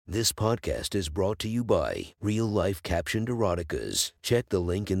This podcast is brought to you by Real Life Captioned Eroticas. Check the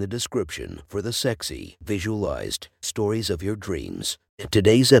link in the description for the sexy, visualized stories of your dreams.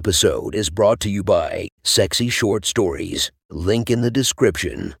 Today's episode is brought to you by Sexy Short Stories. Link in the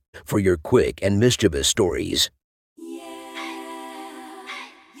description for your quick and mischievous stories.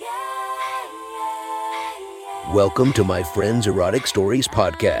 Welcome to my friend's Erotic Stories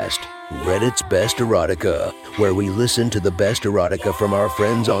podcast, Reddit's Best Erotica, where we listen to the best erotica from our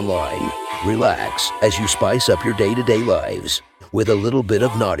friends online. Relax as you spice up your day-to-day lives with a little bit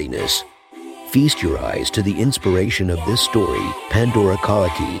of naughtiness. Feast your eyes to the inspiration of this story, Pandora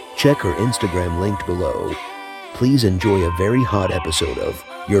Kalaki. Check her Instagram linked below. Please enjoy a very hot episode of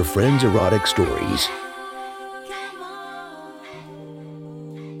Your Friend's Erotic Stories.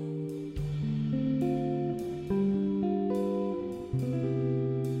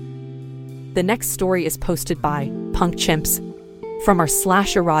 The next story is posted by Punk Chimps from our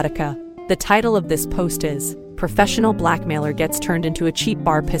 /erotica. The title of this post is Professional Blackmailer Gets Turned into a Cheap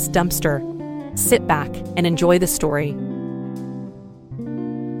Bar Piss Dumpster. Sit back and enjoy the story.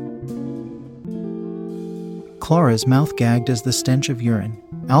 Clara's mouth gagged as the stench of urine,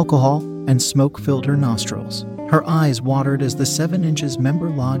 alcohol, and smoke filled her nostrils. Her eyes watered as the 7-inch member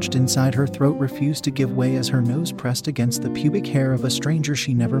lodged inside her throat refused to give way as her nose pressed against the pubic hair of a stranger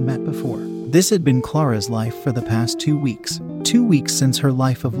she never met before. This had been Clara's life for the past 2 weeks. 2 weeks since her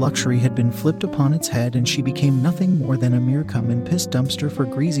life of luxury had been flipped upon its head and she became nothing more than a mere cum and piss dumpster for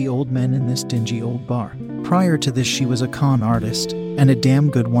greasy old men in this dingy old bar. Prior to this, she was a con artist, and a damn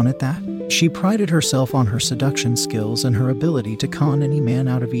good one at that. She prided herself on her seduction skills and her ability to con any man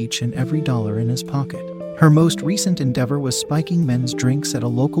out of each and every dollar in his pocket. Her most recent endeavor was spiking men's drinks at a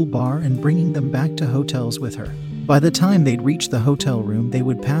local bar and bringing them back to hotels with her. By the time they'd reach the hotel room, they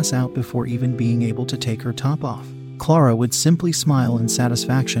would pass out before even being able to take her top off. Clara would simply smile in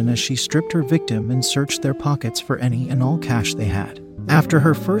satisfaction as she stripped her victim and searched their pockets for any and all cash they had. After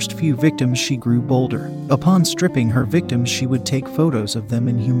her first few victims, she grew bolder. Upon stripping her victims, she would take photos of them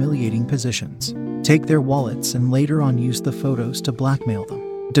in humiliating positions, take their wallets, and later on use the photos to blackmail them,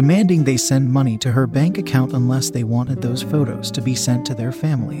 demanding they send money to her bank account unless they wanted those photos to be sent to their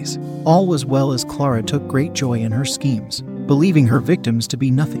families. All was well as Clara took great joy in her schemes, believing her victims to be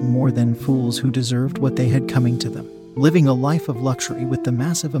nothing more than fools who deserved what they had coming to them, living a life of luxury with the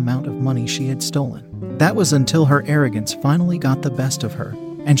massive amount of money she had stolen. That was until her arrogance finally got the best of her,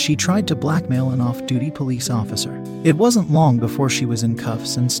 and she tried to blackmail an off-duty police officer. It wasn't long before she was in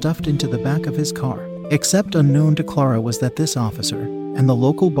cuffs and stuffed into the back of his car. Except unknown to Clara was that this officer and the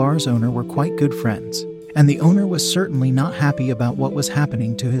local bar's owner were quite good friends, and the owner was certainly not happy about what was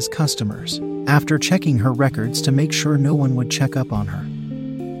happening to his customers. After checking her records to make sure no one would check up on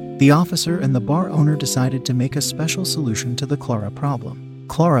her, the officer and the bar owner decided to make a special solution to the Clara problem.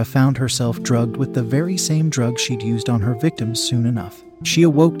 Clara found herself drugged with the very same drug she'd used on her victims soon enough. She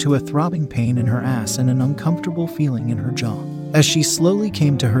awoke to a throbbing pain in her ass and an uncomfortable feeling in her jaw. As she slowly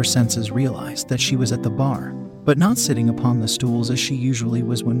came to her senses, realized that she was at the bar, but not sitting upon the stools as she usually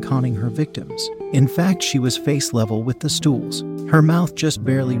was when conning her victims. In fact, she was face level with the stools, her mouth just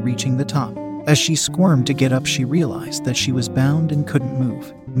barely reaching the top. As she squirmed to get up, she realized that she was bound and couldn't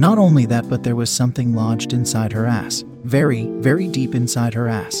move. Not only that, but there was something lodged inside her ass, very, very deep inside her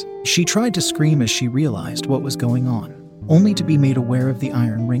ass. She tried to scream as she realized what was going on, only to be made aware of the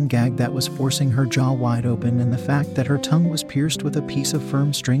iron ring gag that was forcing her jaw wide open and the fact that her tongue was pierced with a piece of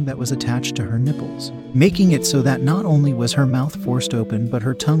firm string that was attached to her nipples, making it so that not only was her mouth forced open, but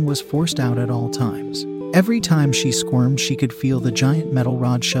her tongue was forced out at all times. Every time she squirmed, she could feel the giant metal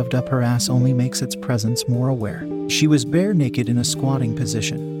rod shoved up her ass only makes its presence more aware. She was bare naked in a squatting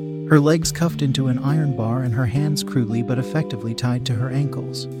position, her legs cuffed into an iron bar and her hands crudely but effectively tied to her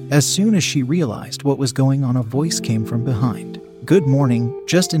ankles. As soon as she realized what was going on, a voice came from behind. "Good morning,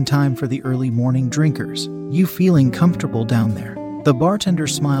 just in time for the early morning drinkers. You feeling comfortable down there?" The bartender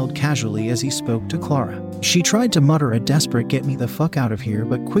smiled casually as he spoke to Clara. She tried to mutter a desperate "get me the fuck out of here,"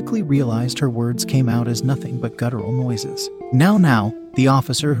 but quickly realized her words came out as nothing but guttural noises. Now, the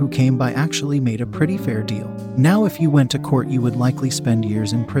officer who came by actually made a pretty fair deal. Now, if you went to court, you would likely spend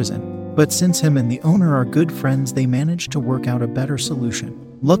years in prison. But since him and the owner are good friends, they managed to work out a better solution.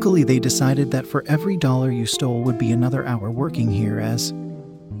 Luckily, they decided that for every dollar you stole would be another hour working here as,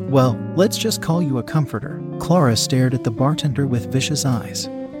 well, let's just call you a comforter. Clara stared at the bartender with vicious eyes,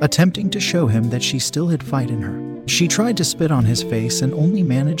 attempting to show him that she still had fight in her. She tried to spit on his face and only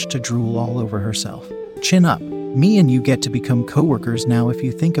managed to drool all over herself. Chin up. Me and you get to become co-workers now if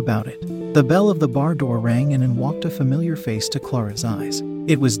you think about it. The bell of the bar door rang and in walked a familiar face to Clara's eyes.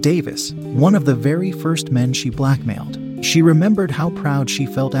 It was Davis, one of the very first men she blackmailed. She remembered how proud she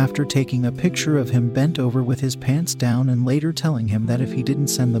felt after taking a picture of him bent over with his pants down and later telling him that if he didn't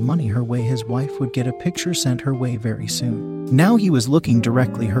send the money her way, his wife would get a picture sent her way very soon. Now he was looking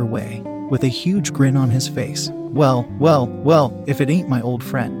directly her way, with a huge grin on his face. Well, if it ain't my old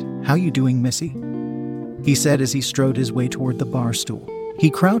friend. How you doing, Missy? He said as he strode his way toward the bar stool.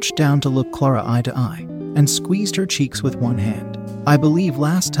 He crouched down to look Clara eye to eye, and squeezed her cheeks with one hand. I believe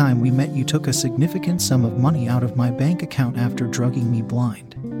last time we met you took a significant sum of money out of my bank account after drugging me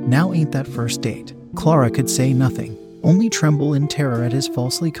blind. Now ain't that first date? Clara could say nothing, only tremble in terror at his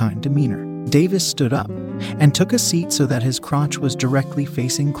falsely kind demeanor. Davis stood up and took a seat so that his crotch was directly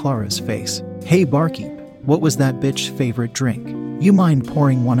facing Clara's face. Hey barkeep, what was that bitch's favorite drink? You mind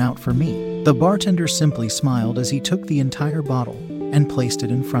pouring one out for me? The bartender simply smiled as he took the entire bottle and placed it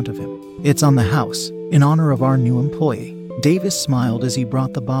in front of him. It's on the house, in honor of our new employee. Davis smiled as he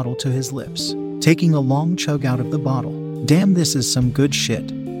brought the bottle to his lips, taking a long chug out of the bottle. Damn, this is some good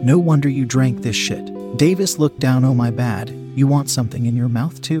shit. No wonder you drank this shit. Davis looked down. Oh my bad, you want something in your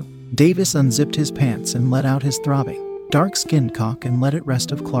mouth too? Davis unzipped his pants and let out his throbbing, dark-skinned cock and let it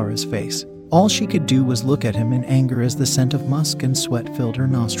rest of Clara's face. All she could do was look at him in anger as the scent of musk and sweat filled her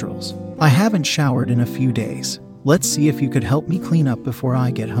nostrils. I haven't showered in a few days. Let's see if you could help me clean up before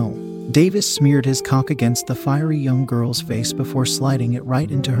I get home. Davis smeared his cock against the fiery young girl's face before sliding it right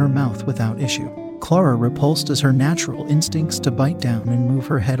into her mouth without issue. Clara, repulsed as her natural instincts to bite down and move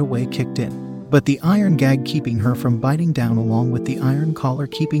her head away kicked in, but the iron gag keeping her from biting down along with the iron collar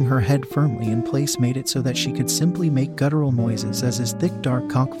keeping her head firmly in place made it so that she could simply make guttural noises as his thick dark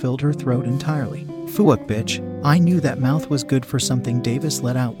cock filled her throat entirely. Fuck bitch, I knew that mouth was good for something. Davis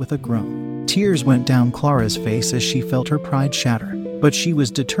let out with a groan. Tears went down Clara's face as she felt her pride shatter. But she was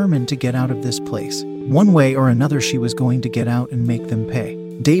determined to get out of this place. One way or another she was going to get out and make them pay.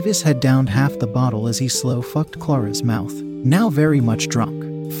 Davis had downed half the bottle as he slow fucked Clara's mouth, now very much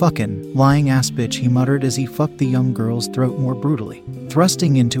drunk. Fucking lying ass bitch, he muttered as he fucked the young girl's throat more brutally,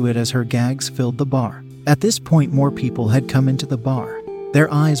 thrusting into it as her gags filled the bar. At this point more people had come into the bar,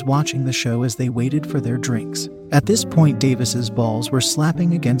 their eyes watching the show as they waited for their drinks. At this point Davis's balls were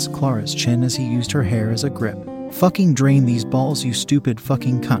slapping against Clara's chin as he used her hair as a grip. Fucking drain these balls, you stupid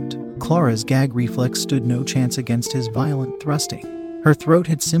fucking cunt. Clara's gag reflex stood no chance against his violent thrusting. Her throat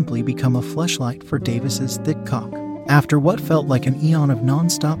had simply become a fleshlight for Davis's thick cock. After what felt like an eon of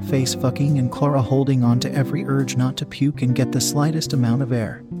non-stop face fucking and Clara holding on to every urge not to puke and get the slightest amount of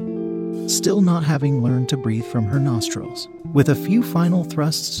air, still not having learned to breathe from her nostrils. With a few final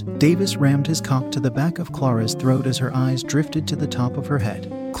thrusts, Davis rammed his cock to the back of Clara's throat as her eyes drifted to the top of her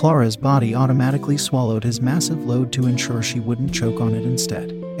head. Clara's body automatically swallowed his massive load to ensure she wouldn't choke on it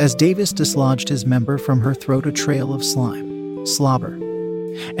instead. As Davis dislodged his member from her throat, a trail of slime, slobber,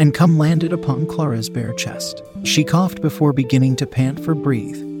 and cum landed upon Clara's bare chest. She coughed before beginning to pant for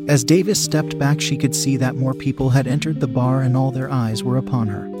breath. As Davis stepped back, she could see that more people had entered the bar and all their eyes were upon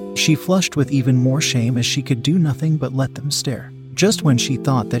her. She flushed with even more shame as she could do nothing but let them stare. Just when she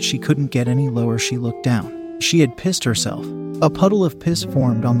thought that she couldn't get any lower, she looked down. She had pissed herself. A puddle of piss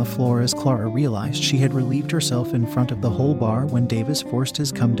formed on the floor as Clara realized she had relieved herself in front of the whole bar when Davis forced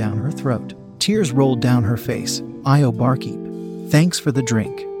his cum down her throat. Tears rolled down her face. "Io barkeep. Thanks for the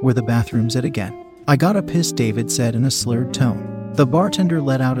drink. Were the bathrooms it again?" "I got a piss," David said in a slurred tone. The bartender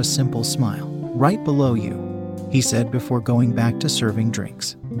let out a simple smile. "Right below you," he said before going back to serving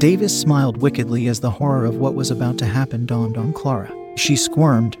drinks. Davis smiled wickedly as the horror of what was about to happen dawned on Clara. She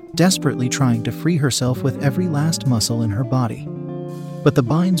squirmed, desperately trying to free herself with every last muscle in her body. But the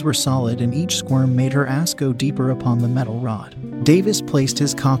binds were solid and each squirm made her ass go deeper upon the metal rod. Davis placed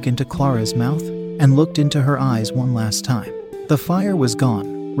his cock into Clara's mouth and looked into her eyes one last time. The fire was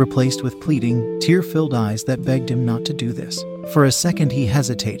gone, replaced with pleading, tear-filled eyes that begged him not to do this. For a second he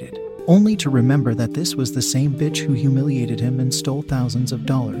hesitated, only to remember that this was the same bitch who humiliated him and stole thousands of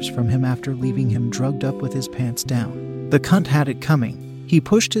dollars from him after leaving him drugged up with his pants down. The cunt had it coming. He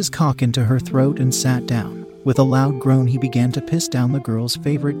pushed his cock into her throat and sat down. With a loud groan he began to piss down the girl's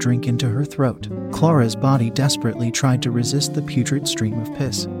favorite drink into her throat. Clara's body desperately tried to resist the putrid stream of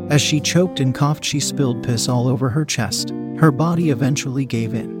piss. As she choked and coughed, she spilled piss all over her chest. Her body eventually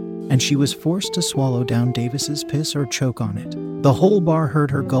gave in, and she was forced to swallow down Davis's piss or choke on it. The whole bar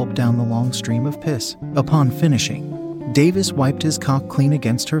heard her gulp down the long stream of piss. Upon finishing, Davis wiped his cock clean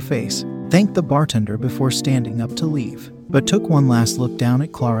against her face, thanked the bartender before standing up to leave, but took one last look down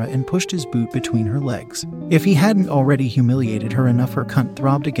at Clara and pushed his boot between her legs. If he hadn't already humiliated her enough, her cunt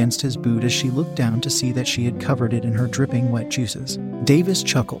throbbed against his boot as she looked down to see that she had covered it in her dripping wet juices. Davis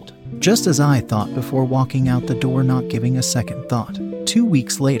chuckled. "Just as I thought," before walking out the door, not giving a second thought. 2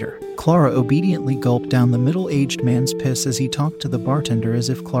 weeks later, Clara obediently gulped down the middle-aged man's piss as he talked to the bartender as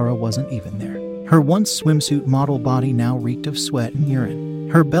if Clara wasn't even there. Her once swimsuit model body now reeked of sweat and urine.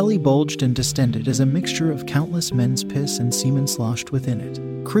 Her belly bulged and distended as a mixture of countless men's piss and semen sloshed within it.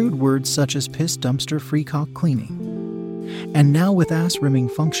 Crude words such as piss dumpster free cock cleaning, and now with ass-rimming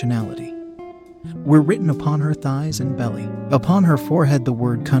functionality, were written upon her thighs and belly. Upon her forehead the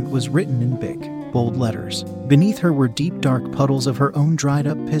word cunt was written in big, bold letters. Beneath her were deep dark puddles of her own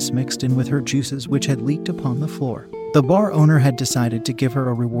dried-up piss mixed in with her juices which had leaked upon the floor. The bar owner had decided to give her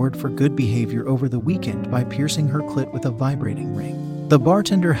a reward for good behavior over the weekend by piercing her clit with a vibrating ring. The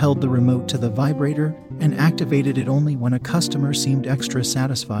bartender held the remote to the vibrator and activated it only when a customer seemed extra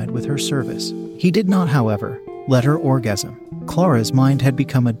satisfied with her service. He did not, however, let her orgasm. Clara's mind had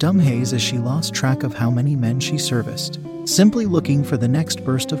become a dumb haze as she lost track of how many men she serviced, simply looking for the next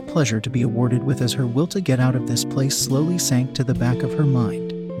burst of pleasure to be awarded with as her will to get out of this place slowly sank to the back of her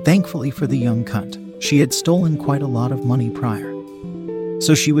mind. Thankfully for the young cunt, she had stolen quite a lot of money prior,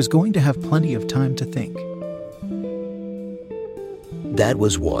 so she was going to have plenty of time to think. That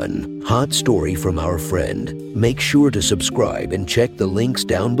was one hot story from our friend. Make sure to subscribe and check the links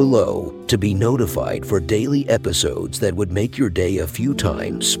down below to be notified for daily episodes that would make your day a few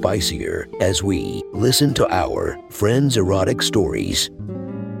times spicier as we listen to our friends' erotic stories.